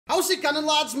How's it going,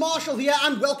 lads? Marshall here,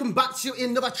 and welcome back to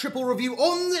another triple review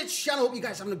on the channel. Hope you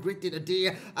guys are having a great day today.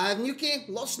 UK, a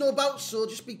lot of snow about, so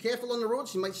just be careful on the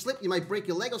roads. You might slip, you might break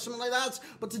your leg or something like that.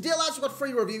 But today, lads, we've got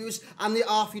 3 reviews, and they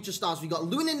are future stars. We've got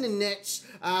Lunin in nets,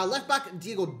 left back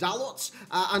Diego Dalot.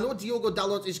 I know Diego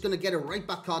Dalot is going to get a right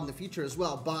back card in the future as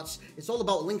well, but it's all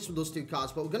about links with those 2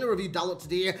 cards. But we're going to review Dalot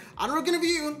today, and we're going to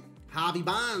review Harvey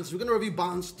Barnes. We're going to review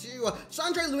Barnes too. So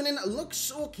Andre Lunin looks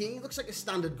okay. Looks like a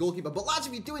standard goalkeeper. But lads,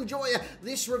 if you do enjoy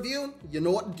this review, you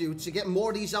know what to do to get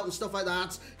more of these out and stuff like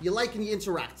that. You like and you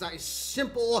interact. That is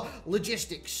simple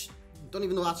logistics. Don't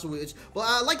even know that's the words.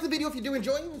 But like the video if you do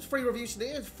enjoy. It's free reviews today.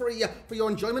 It's free for your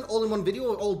enjoyment. All in one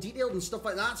video. All detailed and stuff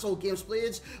like that. It's all games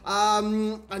played.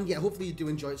 And yeah, hopefully you do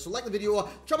enjoy it. So like the video.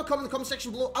 Drop a comment in the comment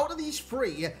section below. Out of these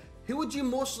 3, who would you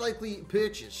most likely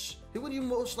purchase? Who would you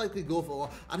most likely go for?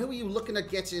 And who are you looking at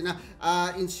getting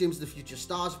in terms of the future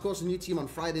stars? Of course, a new team on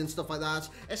Friday and stuff like that.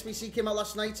 SBC came out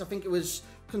last night. I think it was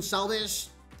Consalves.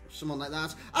 Someone like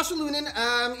that. As for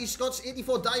Lunin, he's got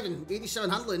 84 diving, 87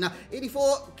 handling,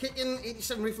 84 kicking,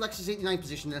 87 reflexes, 89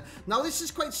 positioning. Now, this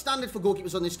is quite standard for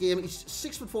goalkeepers on this game. He's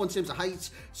 6'4" in terms of height,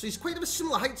 so he's quite of a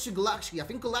similar height to Gulaxki. I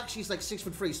think Gulaxki is like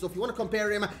 6'3", so if you want to compare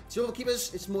him to other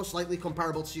keepers, it's most likely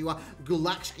comparable to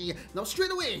Gulaxki. Now,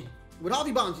 straight away, with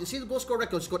Harvey Barnes, you see the goal score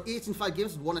record, he's got 8 in 5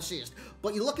 games with 1 assist.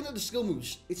 But you're looking at the skill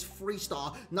moves, it's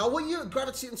 3-star. Now, what you're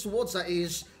gravitating towards that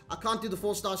is, I can't do the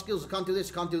 4-star skills, I can't do this,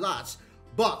 I can't do that.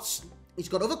 But he's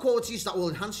got other qualities that will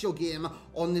enhance your game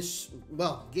on this,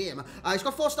 well, game. He's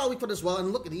got 4-star weak foot as well,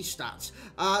 and look at these stats.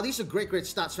 These are great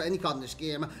stats for any card in this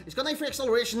game. He's got 93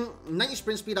 acceleration, 90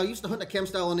 sprint speed. I used the Hunter Chem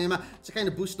style on him to kind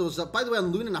of boost those up. By the way,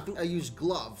 on Lunin, I think I used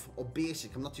glove or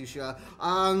basic, I'm not too sure.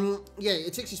 Yeah,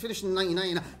 it takes his finish in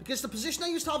 99, because the position I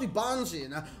used Harvey Barnes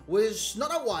in was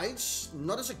not out wide,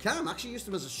 not as a cam. I actually used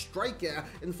him as a striker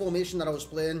in the formation that I was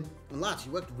playing. And lads, he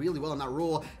worked really well in that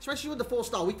role, especially with the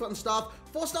 4-star weak foot and stuff.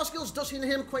 4-star skills does hinder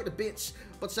him quite a bit,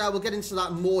 but we'll get into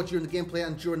that more during the gameplay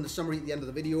and during the summary at the end of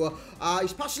the video.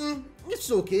 He's passing,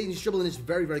 it's okay. His dribbling is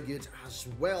very good as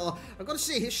well. I've got to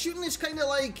say, his shooting is kind of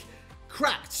like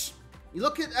cracked. You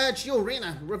look at Gio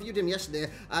Reyna, reviewed him yesterday.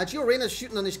 Gio Reyna's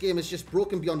shooting on this game is just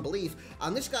broken beyond belief,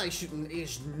 and this guy's shooting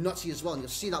is nutty as well, and you'll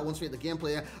see that once we hit the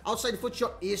gameplay. Outside foot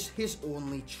shot is his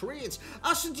only trait.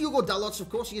 As for Diego Dalot, of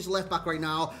course, he is a left back right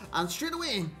now, and straight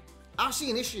away, I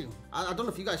see an issue. I don't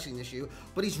know if you guys see an issue,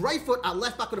 but he's right foot at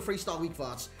left back with a 3-star weak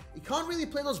foot. He can't really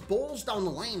play those balls down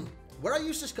the line. Where I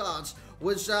used his cards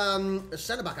was a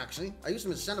centre-back, actually. I used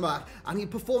him as a centre-back, and he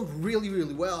performed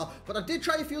really well. But I did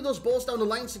try a few of those balls down the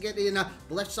lines to get in the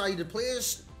left-sided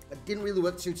players. It didn't really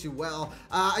work too well.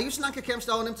 I used an anchor chem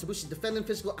style on him to boost his defending,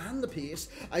 physical, and the pace.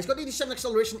 He's got 87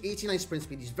 acceleration, 89 sprint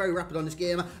speed. He's very rapid on this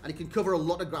game, and he can cover a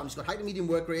lot of ground. He's got height and medium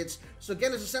work rates. So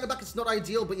again, as a centre-back, it's not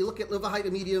ideal, but you look at other height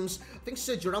and mediums. I think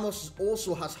Sergio Ramos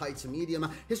also has height and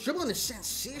medium. His dribbling is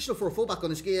sensational for a fullback on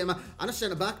this game, and a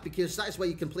centre-back, because that is where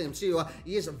you can play him too.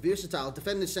 He is versatile,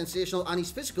 defending is sensational, and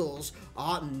his physicals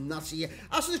are nutty.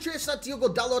 As for the traits that Diego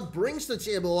Dalot brings to the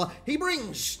table, he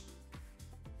brings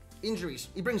injuries.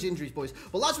 He brings injuries, boys.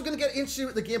 Well, lads, we're going to get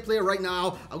into the gameplay right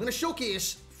now. I'm going to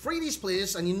showcase 3 of these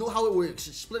players, and you know how it works.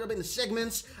 It's split up into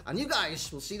segments, and you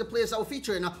guys will see the players that we're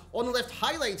featuring on the left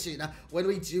highlighted when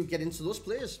we do get into those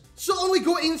players. So when we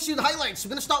go into the highlights, we're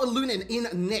going to start with Lunin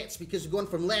in net, because we're going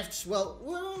from left, well,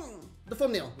 the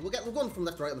thumbnail. We're going from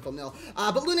left to right on the thumbnail.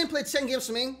 But Lunin played 10 games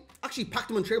for me. Actually packed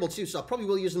him untradeable too, so I probably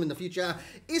will use them in the future.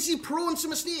 Is he prone to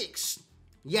mistakes?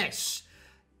 Yes.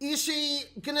 Is he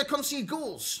going to concede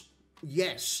goals?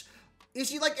 Yes. Is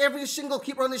he like every single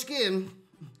keeper on this game?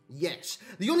 Yes.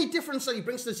 The only difference that he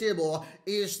brings to the table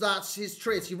is that his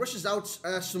traits, he rushes out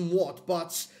somewhat,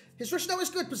 but his rushing out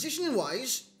is good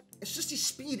positioning-wise. It's just his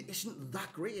speed isn't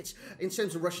that great in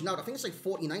terms of rushing out. I think it's like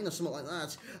 49 or something like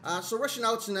that. So rushing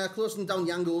out and closing down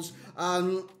the angles,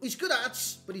 he's good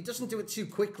at, but he doesn't do it too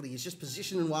quickly. He's just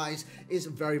positioning-wise is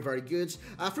very good.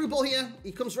 Through ball here,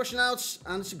 he comes rushing out,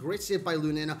 and it's a great save by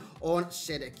Lunin on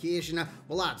said occasion.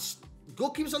 Well, lads,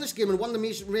 goalkeepers on this game, and one of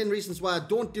the main reasons why I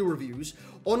don't do reviews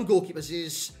on goalkeepers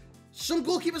is some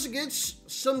goalkeepers are good,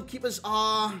 some keepers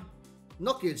are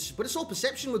not good, but it's all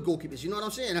perception with goalkeepers, you know what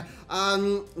I'm saying?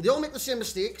 They all make the same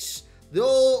mistakes. They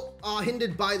all are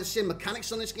hindered by the same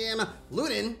mechanics on this game.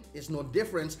 Lunin is no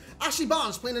different. Ashley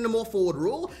Barnes playing in a more forward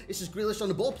role. This is Grealish on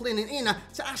the ball, playing it in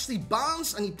to Ashley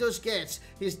Barnes, and he does get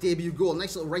his debut goal.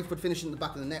 Nice little right foot finish in the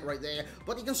back of the net right there,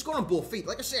 but he can score on both feet.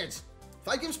 Like I said,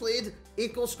 5 games played,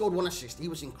 8 goals scored, 1 assist. He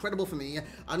was incredible for me,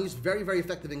 and he's very, very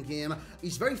effective in game.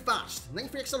 He's very fast.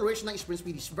 93 acceleration, 90 sprint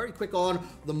speed. He's very quick on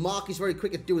the mark. He's very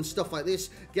quick at doing stuff like this,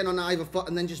 getting on either foot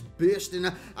and then just bursting.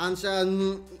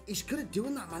 And he's good at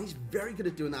doing that, man. He's very good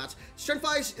at doing that.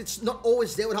 Strength-wise, it's not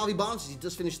always there with Harvey Barnes. He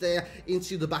does finish there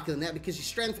into the back of the net because his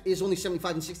strength is only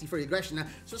 75 and 63 aggression,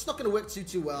 so it's not going to work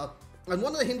too well. And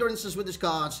one of the hindrances with this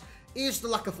card is the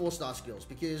lack of 4-star skills,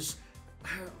 because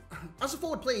as a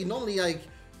forward player, normally, like,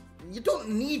 you don't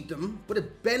need them, but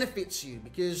it benefits you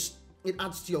because it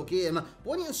adds to your game. But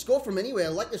when you can score from anywhere,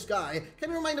 like this guy,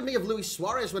 kind of reminded me of Luis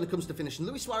Suarez when it comes to finishing.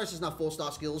 Luis Suarez has now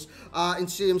 4-star skills in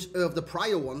terms of the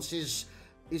prior ones. His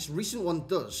recent one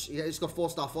does. Yeah, he's got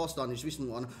 4-star in his recent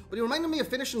one. But he reminded me of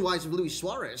finishing-wise of Luis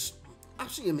Suarez.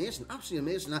 Absolutely amazing,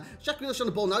 absolutely amazing. Jack Grealish on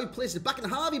the ball now. He plays it back in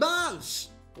Harvey Barnes.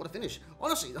 What a finish.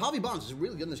 Honestly, Harvey Barnes is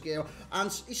really good in this game,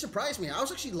 and he surprised me. I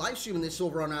was actually live streaming this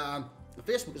over on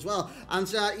Facebook as well, and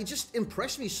he just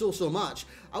impressed me so much.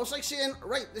 I was like saying,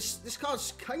 right, this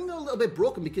card's kind of a little bit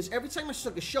broken, because every time I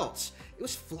took a shot, it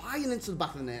was flying into the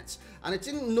back of the net, and it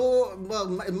didn't know,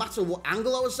 well, it mattered what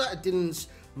angle I was at, it didn't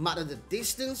matter the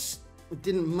distance, it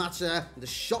didn't matter the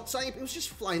shot type, it was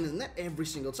just flying in the net every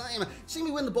single time. Seeing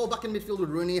me win the ball back in midfield with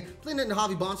Rooney, playing it into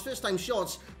Harvey Barnes, first time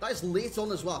shots, that is late on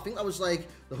as well. I think that was like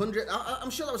the 100, I'm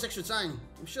sure that was extra time.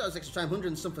 I'm sure that was extra time, 100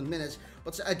 and something minutes.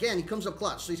 But again, he comes up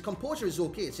clutch, so his composure is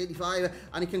okay, it's 85,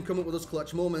 and he can come up with those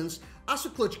clutch moments. As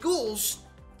for clutch goals,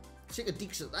 take a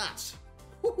deeks at that.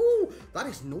 Woohoo! That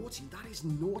is naughty, that is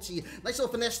naughty. Nice little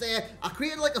finesse there. I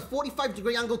created like a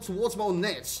 45-degree angle towards my own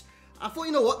net. I thought,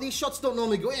 you know what, these shots don't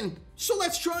normally go in, so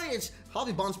let's try it.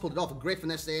 Harvey Barnes pulled it off, a great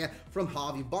finesse there from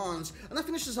Harvey Barnes. And that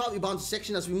finishes Harvey Barnes'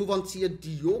 section as we move on to your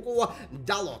Diogo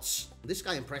Dalot. This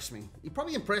guy impressed me. He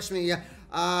probably impressed me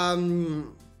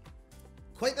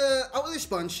quite out of this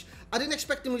bunch. I didn't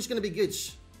expect him he was going to be good,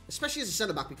 especially as a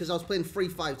centre-back, because I was playing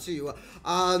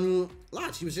 3-5-2.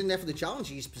 Lads, he was in there for the challenge.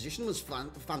 His position was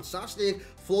fantastic,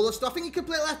 flawless. Do I think he could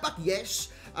play left-back? Yes.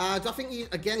 Do I think, he's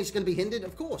going to be hindered?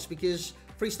 Of course, because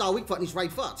 3-star weak foot and his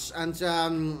right foot. And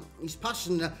his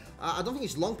passing, I don't think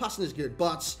his long passing is good,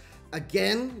 but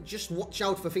again, just watch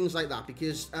out for things like that,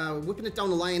 because whipping it down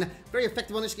the line, very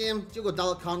effective on this game. Diogo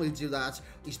Dalot can't really do that.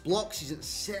 His blocks, his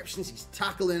interceptions, his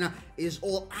tackling is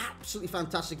all absolutely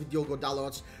fantastic with Diogo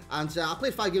Dalot. And I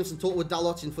played 5 games in total with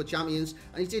Dalot in FUT Champions,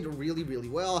 and he did really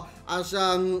well. As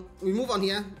we move on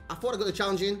here, I thought I got the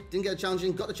challenge in, didn't get the challenge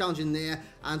in, got the challenge in there,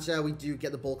 and we do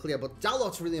get the ball clear. But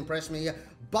Dalot really impressed me.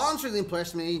 Barnes really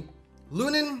impressed me.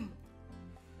 Lunin,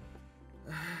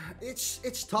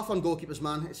 it's tough on goalkeepers,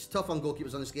 man. It's tough on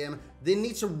goalkeepers on this game. They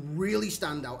need to really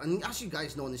stand out. And as you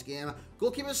guys know in this game,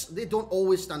 goalkeepers, they don't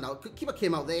always stand out. Keeper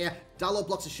came out there. Dalot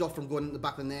blocks a shot from going in the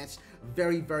back of the net.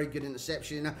 Very good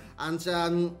interception. And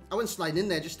I went sliding in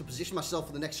there just to position myself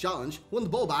for the next challenge. Won the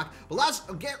ball back. But lads,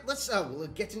 let's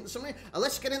get into the summary.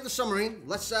 Let's get into the summary.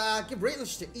 Let's give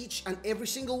ratings to each and every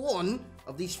single one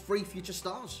of these 3 future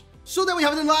stars. So there we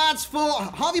have it then, lads, for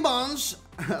Harvey Barnes,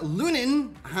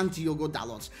 Lunin, and Diogo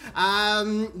Dalot.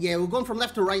 Yeah, we're going from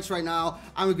left to right now,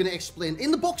 and we're going to explain. In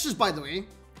the boxes, by the way, I'm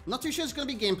not too sure it's going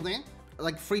to be gameplay,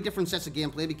 like 3 different sets of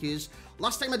gameplay, because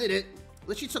last time I did it,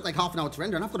 literally took like half an hour to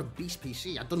render, and I've got a beast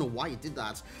PC. I don't know why it did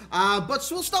that. But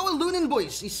so we'll start with Lunin,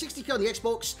 boys. He's 60k on the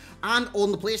Xbox and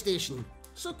on the PlayStation.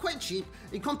 So quite cheap.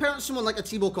 You compare it to someone like a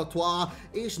Thibaut Courtois,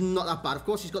 he's not that bad. Of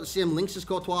course, he's got the same links as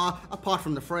Courtois, apart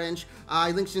from the French.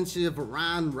 He links into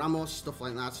Varane, Ramos, stuff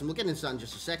like that. So we'll get into that in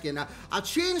just a second. I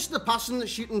changed the passing,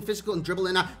 shooting, physical, and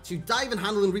dribbling to dive and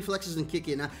handling, reflexes, and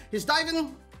kicking. His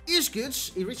diving is good.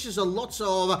 He reaches a lot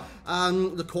of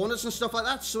the corners and stuff like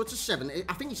that. So it's a 7.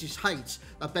 I think it's his height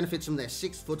that benefits him there.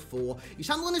 6'4". His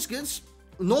handling is good.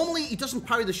 Normally, he doesn't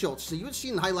parry the shots, so you would see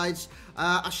in the highlights,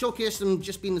 I showcased him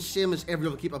just being the same as every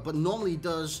other keeper, but normally he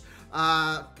does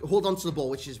hold on to the ball,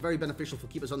 which is very beneficial for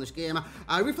keepers on this game.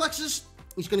 Reflexes,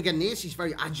 he's going to get an ace. He's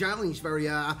very agile, and he's very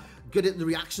good at the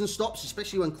reaction stops,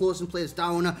 especially when closing players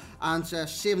down and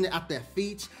saving it at their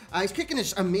feet. His kicking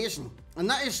is amazing, and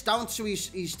that is down to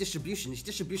his distribution. His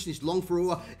distribution, his long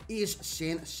throw is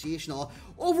sensational.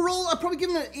 Overall, I'd probably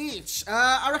give him an 8.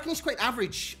 I reckon he's quite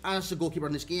average as a goalkeeper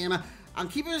in this game. And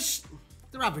keepers,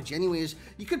 they're average anyways.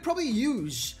 You could probably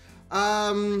use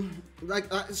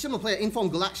like a similar player, Inform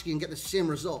Galaxy, and get the same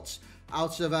results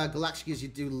out of Galaxy as you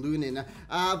do Lunin.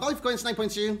 Value for coins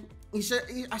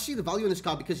 9.2. I see the value in this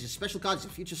card because he's a special card, he's a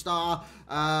future star,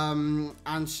 and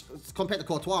compared to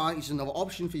Courtois, he's another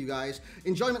option for you guys.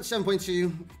 Enjoyment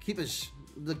 7.2, keepers,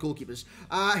 the goalkeepers.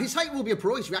 His height will be a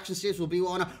pro, his reaction saves will be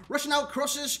one. Rushing out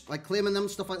crosses, like claiming them,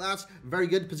 stuff like that. Very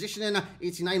good. Positioning,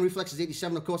 89, reflexes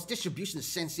 87, of course. Distribution is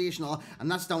sensational, and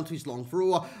that's down to his long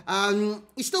throw.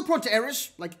 He's still prone to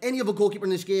errors, like any other goalkeeper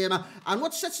in this game. And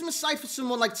what sets him aside for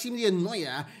someone like Team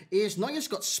Neuer is Neuer's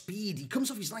got speed. He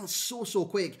comes off his line so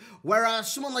quick.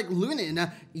 Whereas someone like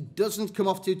Lunin, he doesn't come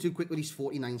off too quick with his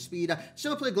 49 speed.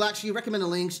 Similar play Galaxy, recommend the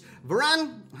links.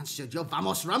 Varane and Sergio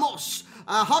Ramos.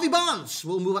 Harvey Barnes.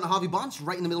 We'll move on to Harvey Barnes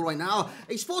right in the middle right now.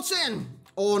 He's 410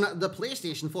 on the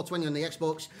PlayStation, 420 on the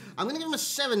Xbox. I'm going to give him a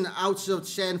 7 out of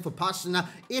 10 for passing,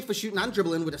 8 for shooting and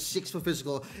dribbling, with a 6 for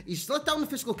physical. He's let down the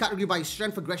physical category by his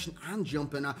strength, aggression, and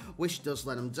jumping, which does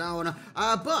let him down.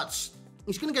 But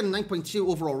he's going to get a 9.2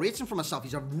 overall rating for myself.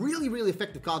 He's a really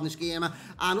effective card in this game.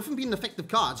 And with him being an effective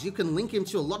card, you can link him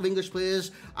to a lot of English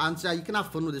players, and you can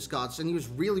have fun with his cards. And he was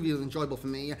really enjoyable for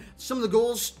me. Some of the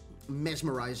goals,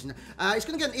 mesmerizing. He's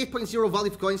going to get an 8.0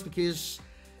 value for coins because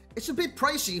it's a bit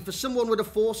pricey for someone with a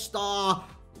 4-star,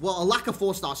 well, a lack of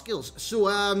 4-star skills. So,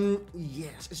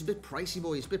 yes, it's a bit pricey,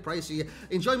 boys. A bit pricey.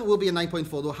 Enjoyment will be a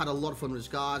 9.4, though. Had a lot of fun with his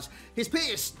cards. His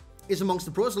pace is amongst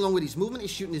the pros, along with his movement,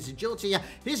 his shooting, his agility,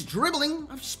 his dribbling.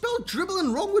 I've spelled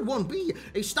dribbling wrong with 1B.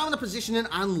 His stamina, positioning,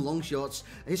 and long shots.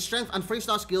 His strength and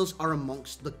 3-star skills are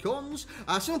amongst the cons.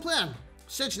 Single player,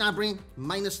 Serge Gnabry,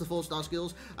 minus the 4-star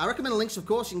skills. I recommend the links, of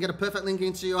course. You can get a perfect link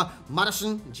into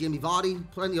Madison, Jamie Vardy,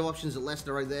 plenty of options at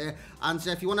Leicester right there. And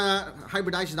if you want to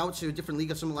hybridize it out to a different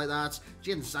league or something like that,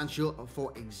 Jadon Sancho,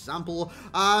 for example.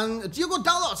 And Diogo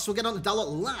Dalot, so we'll get on to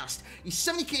Dalot last. He's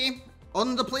 70k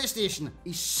on the PlayStation.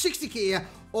 He's 60k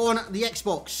on the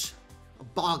Xbox. A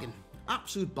bargain.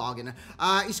 Absolute bargain.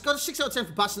 He's got a 6 out of 10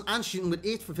 for passing and shooting, with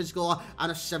 8 for physical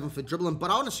and a 7 for dribbling,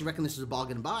 but I honestly reckon this is a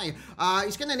bargain buy.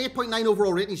 He's getting an 8.9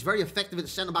 overall rating. He's very effective at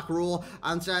the centre-back role,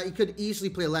 and he could easily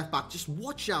play left-back. Just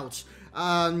watch out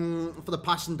for the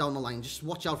passing down the line. Just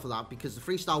watch out for that, because the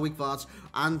 3-star weak cards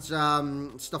and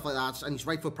stuff like that, and his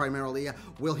right foot primarily,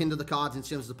 will hinder the cards in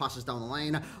terms of the passes down the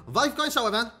line. Value coins,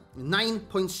 however,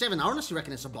 9.7. I honestly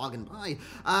reckon it's a bargain buy.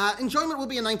 Enjoyment will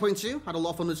be a 9.2. Had a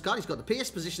lot of fun with this card. He's got the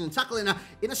pace, position, and tackling,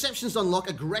 interceptions unlock,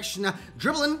 aggression,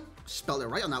 dribbling, spelled it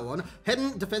right on that one,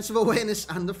 heading, defensive awareness,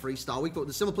 and the 3-star weak foot.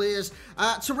 The similar players,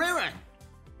 Torreira.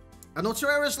 I know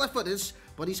Torreira's left-footed,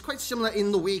 but he's quite similar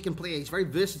in the way he can play. He's very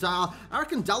versatile. I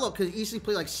reckon Dalot could easily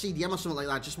play like CDM or something like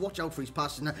that. Just watch out for his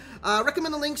passing.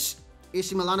 Recommend the links.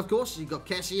 AC Milan, of course. You've got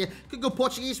Kessie. Could go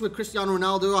Portuguese with Cristiano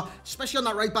Ronaldo, especially on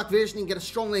that right-back version. You can get a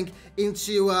strong link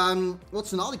into, well,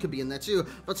 Tonali could be in there too,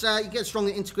 but you get a strong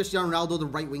link into Cristiano Ronaldo, the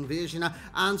right-wing version.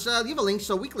 And the other links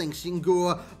are weak links. You can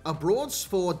go abroad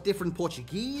for different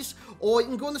Portuguese, or you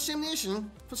can go in the same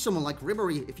nation for someone like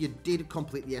Ribery if you did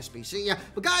complete the SBC.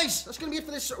 But guys, that's going to be it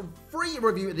for this free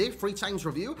review today, free times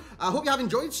review. I hope you have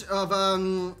enjoyed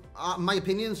my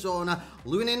opinions on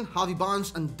Lunin, Harvey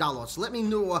Barnes, and Dalot. So let me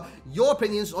know your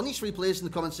opinions on these 3 players in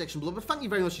the comment section below. But thank you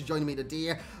very much for joining me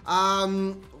today.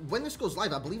 When this goes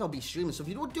live, I believe I'll be streaming. So if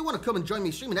you do want to come and join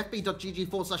me streaming,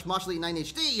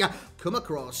 fb.gg/Marshall89HD, come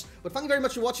across. But thank you very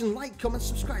much for watching. Like, comment,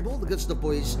 subscribe, all the good stuff,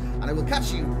 boys. And I will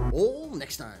catch you all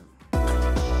next time.